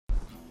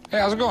Hey,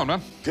 how's it going,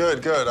 man?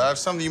 Good, good. I have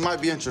something you might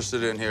be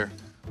interested in here.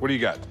 What do you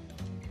got?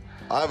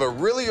 I have a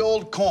really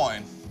old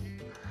coin.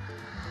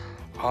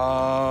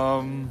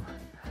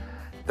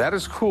 That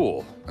is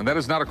cool, and that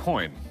is not a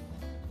coin.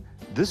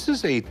 This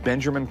is a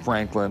Benjamin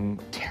Franklin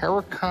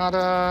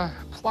terracotta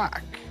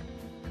plaque.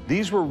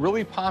 These were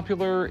really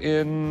popular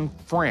in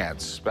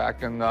France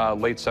back in the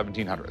late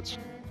 1700s.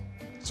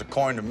 It's a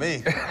coin to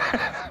me.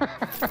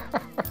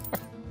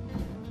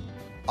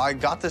 I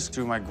got this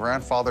through my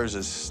grandfather's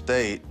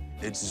estate.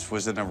 It just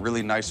was in a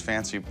really nice,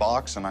 fancy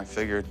box, and I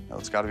figured, oh,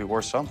 it's got to be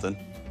worth something.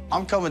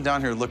 I'm coming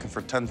down here looking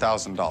for $10,000.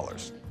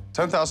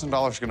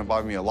 $10,000 is going to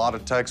buy me a lot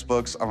of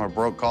textbooks. I'm a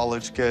broke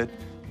college kid.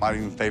 Might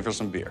even pay for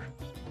some beer.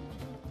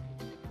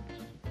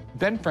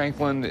 Ben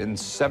Franklin in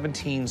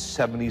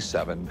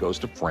 1777 goes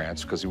to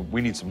France because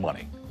we need some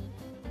money.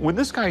 When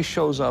this guy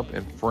shows up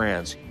in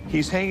France,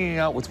 he's hanging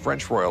out with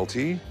French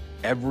royalty.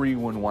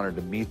 Everyone wanted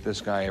to meet this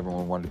guy.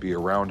 Everyone wanted to be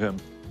around him.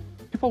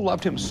 People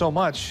loved him so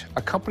much,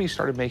 a company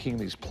started making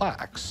these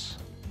plaques.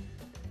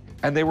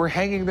 And they were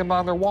hanging them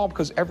on their wall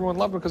because everyone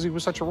loved him because he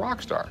was such a rock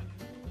star.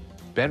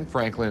 Ben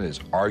Franklin is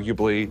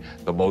arguably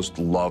the most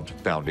loved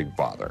founding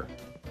father.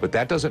 But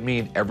that doesn't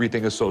mean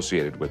everything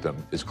associated with him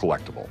is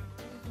collectible.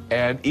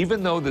 And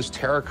even though this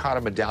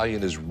terracotta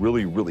medallion is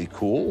really, really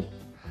cool,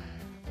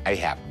 I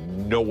have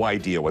no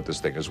idea what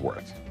this thing is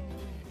worth.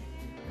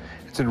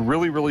 It's in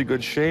really, really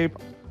good shape.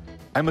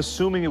 I'm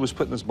assuming it was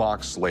put in this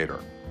box later,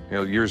 you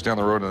know, years down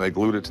the road, and they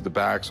glued it to the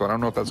back, so I don't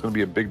know if that's going to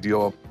be a big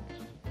deal.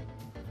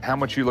 How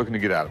much are you looking to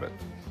get out of it?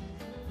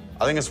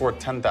 I think it's worth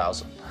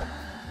 $10,000.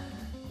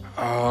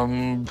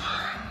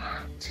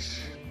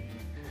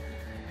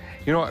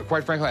 You know,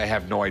 quite frankly, I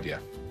have no idea.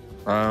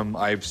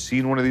 I've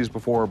seen one of these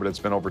before, but it's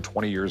been over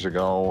 20 years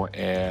ago,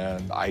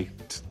 and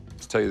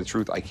to tell you the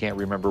truth, I can't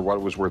remember what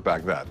it was worth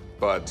back then.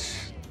 But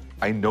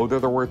I know that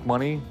they're worth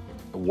money.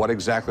 What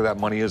exactly that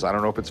money is, I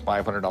don't know if it's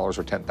 $500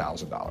 or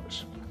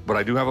 $10,000. But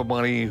I do have a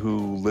buddy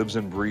who lives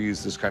and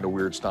breathes this kind of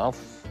weird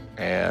stuff,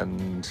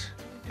 and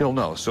he'll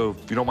know. So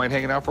if you don't mind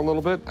hanging out for a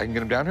little bit, I can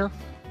get him down here?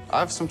 I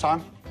have some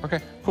time. Okay,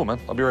 cool, man.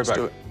 I'll be right back.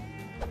 Let's do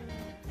it.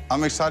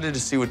 I'm excited to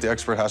see what the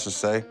expert has to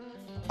say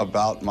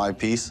about my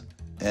piece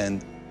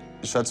and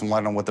shed some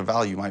light on what the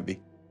value might be.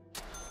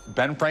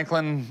 Ben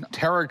Franklin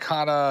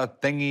terracotta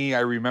thingy I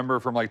remember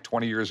from like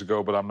 20 years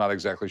ago, but I'm not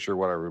exactly sure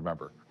what I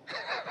remember.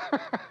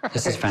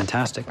 This is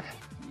fantastic.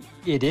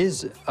 It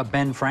is a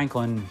Ben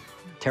Franklin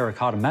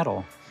terracotta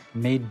medal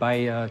made by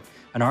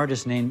an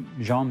artist named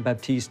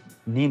Jean-Baptiste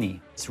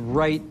Nini. It's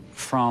right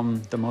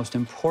from the most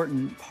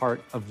important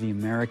part of the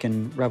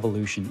American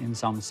Revolution in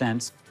some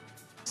sense.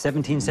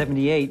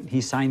 1778,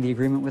 he signed the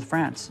agreement with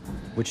France,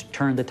 which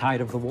turned the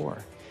tide of the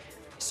war.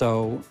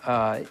 So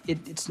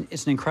it's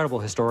an incredible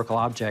historical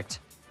object.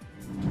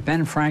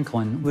 Ben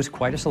Franklin was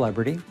quite a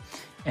celebrity,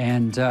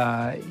 and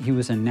he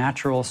was a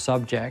natural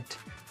subject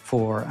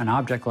for an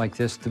object like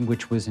this,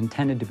 which was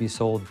intended to be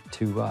sold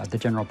to the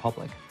general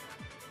public.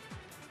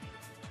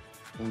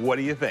 What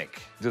do you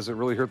think? Does it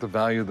really hurt the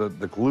value of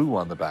the glue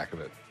on the back of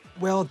it?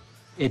 Well,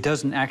 it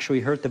doesn't actually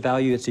hurt the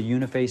value. It's a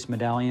uniface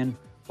medallion.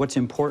 What's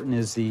important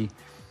is the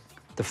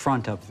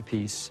front of the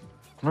piece.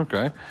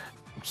 Okay.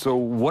 So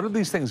what do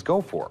these things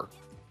go for?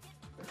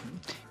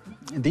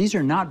 These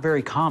are not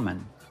very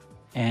common,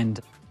 and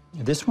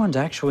this one's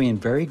actually in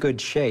very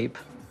good shape.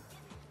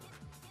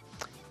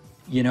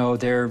 You know,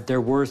 they're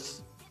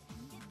worth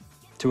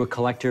to a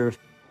collector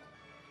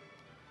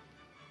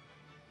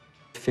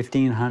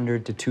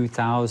 $1,500 to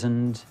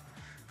 $2,000,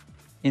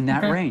 in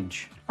that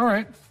range. All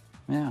right.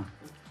 Yeah.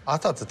 I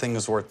thought the thing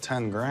was worth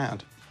 10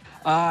 grand.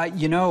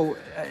 You know,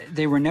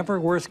 they were never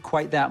worth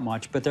quite that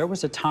much, but there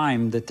was a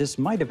time that this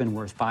might have been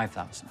worth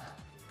 $5,000.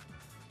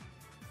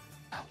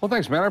 Well,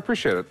 thanks, man. I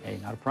appreciate it. Hey,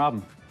 not a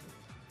problem.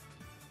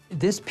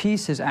 This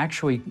piece is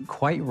actually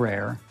quite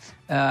rare.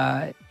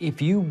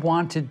 If you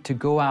wanted to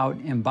go out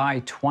and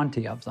buy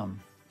 20 of them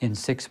in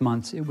 6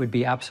 months, it would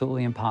be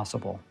absolutely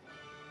impossible.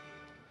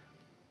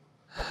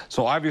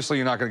 So obviously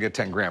you're not going to get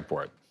 10 grand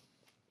for it.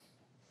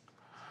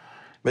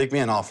 Make me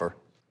an offer.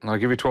 I'll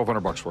give you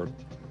 1,200 bucks for it.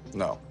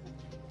 No.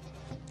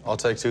 I'll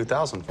take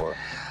 2,000 for it.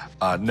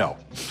 No.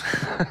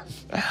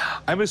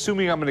 I'm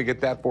assuming I'm going to get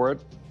that for it.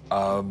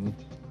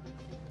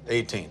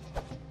 18.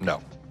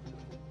 No.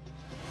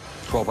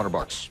 1,200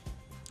 bucks.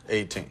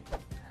 18.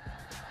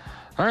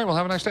 All right, well,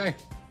 have a nice day.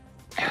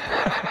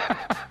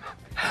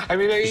 I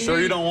mean, You sure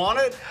you don't want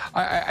it?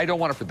 I don't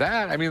want it for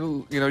that. I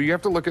mean, you know, you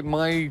have to look at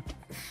my...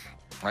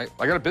 I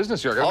got a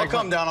business here. I'll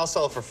come down. I'll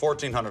sell it for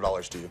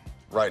 $1,400 to you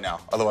right now.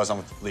 Otherwise,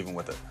 I'm leaving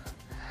with it.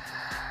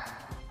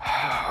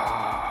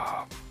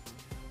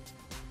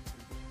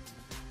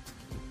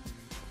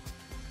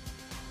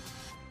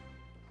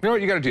 You know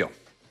what? You got a deal.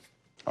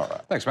 All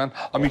right. Thanks, man.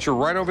 I'll meet you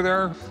right over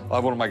there. I'll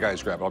have one of my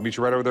guys grab it. I'll meet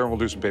you right over there, and we'll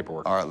do some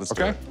paperwork. All right, let's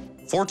do it.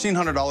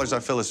 $1,400 I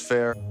feel is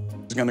fair.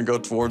 It's going to go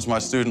towards my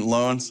student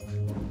loans.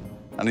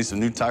 I need some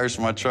new tires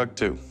for my truck,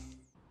 too.